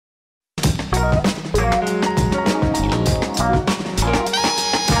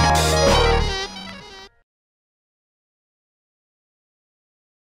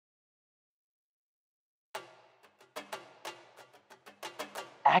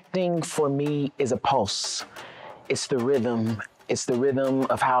acting for me is a pulse. It's the rhythm. It's the rhythm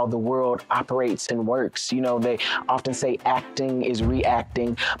of how the world operates and works. You know, they often say acting is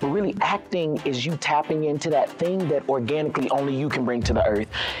reacting, but really acting is you tapping into that thing that organically only you can bring to the earth.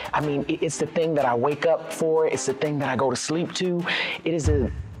 I mean, it's the thing that I wake up for. It's the thing that I go to sleep to. It is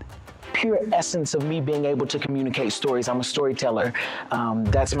a pure essence of me being able to communicate stories. I'm a storyteller.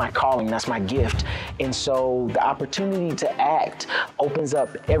 That's my calling, that's my gift. And so the opportunity to act opens up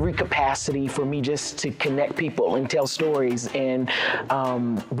every capacity for me just to connect people and tell stories and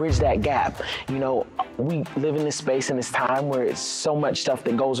bridge that gap. You know, we live in this space and this time where it's so much stuff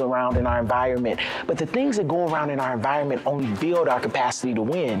that goes around in our environment, but the things that go around in our environment only build our capacity to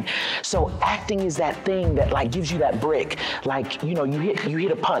win. So acting is that thing that like gives you that brick. Like, you know, you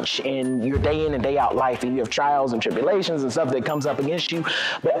hit a punch in your day in and day out life, and you have trials and tribulations and stuff that comes up against you.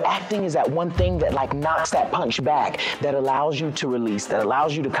 But acting is that one thing that like knocks that punch back, that allows you to release, that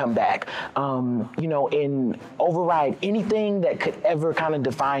allows you to come back, you know, and override anything that could ever kind of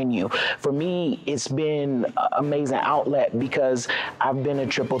define you. For me, it's been an amazing outlet because I've been a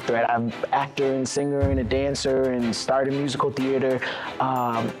triple threat. I'm an actor and singer and a dancer and started musical theater.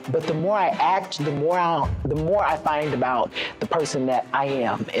 But the more I act, the more I find about the person that I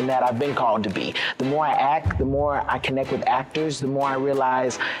am and that I've been called to be. The more I act, the more I connect with actors, the more I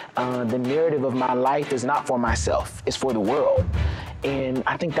realize the narrative of my life is not for myself, it's for the world. And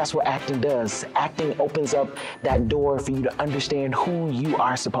I think that's what acting does. Acting opens up that door for you to understand who you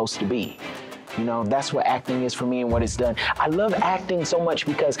are supposed to be. You know, that's what acting is for me and what it's done. I love acting so much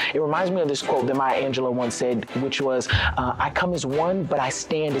because it reminds me of this quote that Maya Angelou once said, which was, I come as one, but I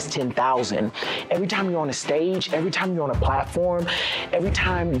stand as 10,000. Every time you're on a stage, every time you're on a platform, every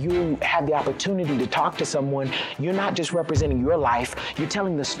time you have the opportunity to talk to someone, you're not just representing your life, you're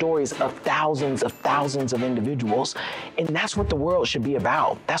telling the stories of thousands of individuals. And that's what the world should be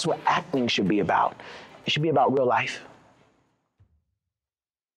about. That's what acting should be about. It should be about real life.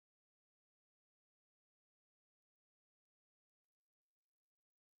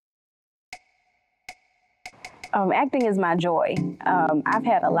 Acting is my joy. I've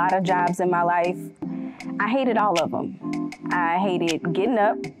had a lot of jobs in my life. I hated all of them. I hated getting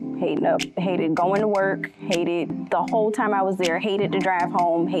up, hated going to work, hated the whole time I was there, hated to drive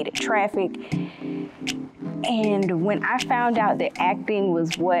home, hated traffic. And when I found out that acting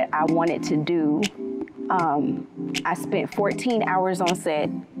was what I wanted to do, I spent 14 hours on set.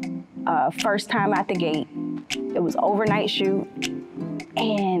 First time out the gate. It was overnight shoot.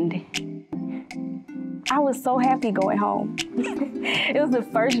 And I was so happy going home. It was the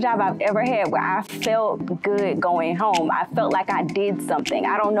first job I've ever had where I felt good going home. I felt like I did something.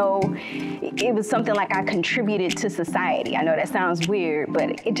 I don't know, it was something like I contributed to society. I know that sounds weird,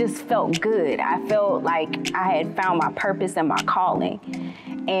 but it just felt good. I felt like I had found my purpose and my calling.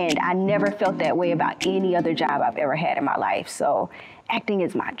 And I never felt that way about any other job I've ever had in my life. So acting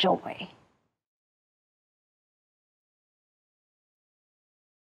is my joy.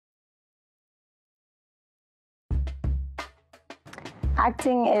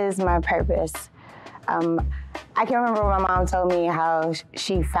 Acting is my purpose. I can remember when my mom told me how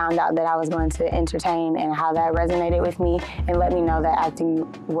she found out that I was going to entertain and how that resonated with me and let me know that acting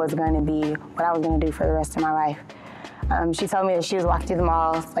was going to be what I was going to do for the rest of my life. She told me that she was walking through the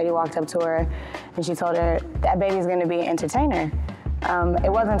mall, this lady walked up to her and she told her, that baby's going to be an entertainer.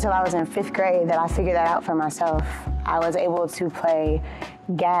 It wasn't until I was in 5th grade that I figured that out for myself. I was able to play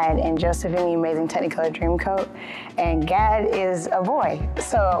Gad in Joseph and the Amazing Technicolor Dreamcoat, and Gad is a boy.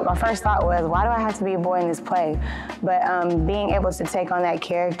 So my first thought was, why do I have to be a boy in this play? But being able to take on that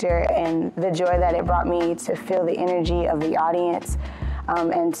character and the joy that it brought me to feel the energy of the audience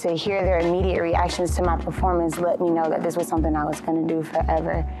and to hear their immediate reactions to my performance let me know that this was something I was going to do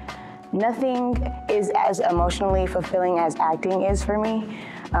forever. Nothing is as emotionally fulfilling as acting is for me.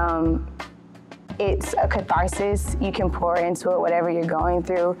 It's a catharsis. You can pour into it whatever you're going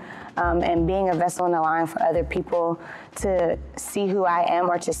through. And being a vessel in the line for other people to see who I am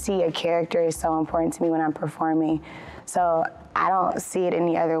or to see a character is so important to me when I'm performing. So I don't see it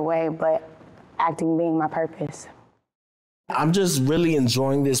any other way but acting being my purpose. I'm just really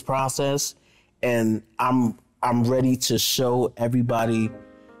enjoying this process, and I'm ready to show everybody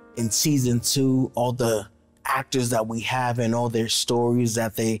in season 2 all the actors that we have and all their stories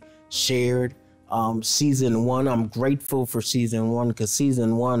that they shared. Season 1, I'm grateful for season 1 because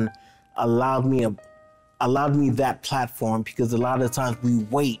season 1 allowed me that platform, because a lot of times we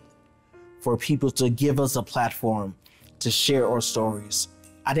wait for people to give us a platform to share our stories.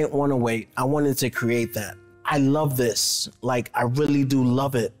 I didn't want to wait. I wanted to create that. I love this. Like, I really do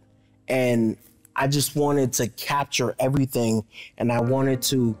love it. And I just wanted to capture everything, and I wanted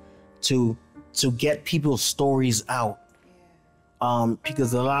to get people's stories out.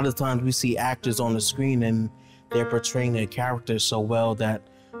 Because a lot of times we see actors on the screen and they're portraying their characters so well that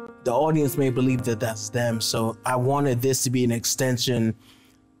the audience may believe that that's them. So I wanted this to be an extension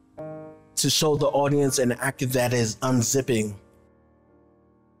to show the audience an actor that is unzipping.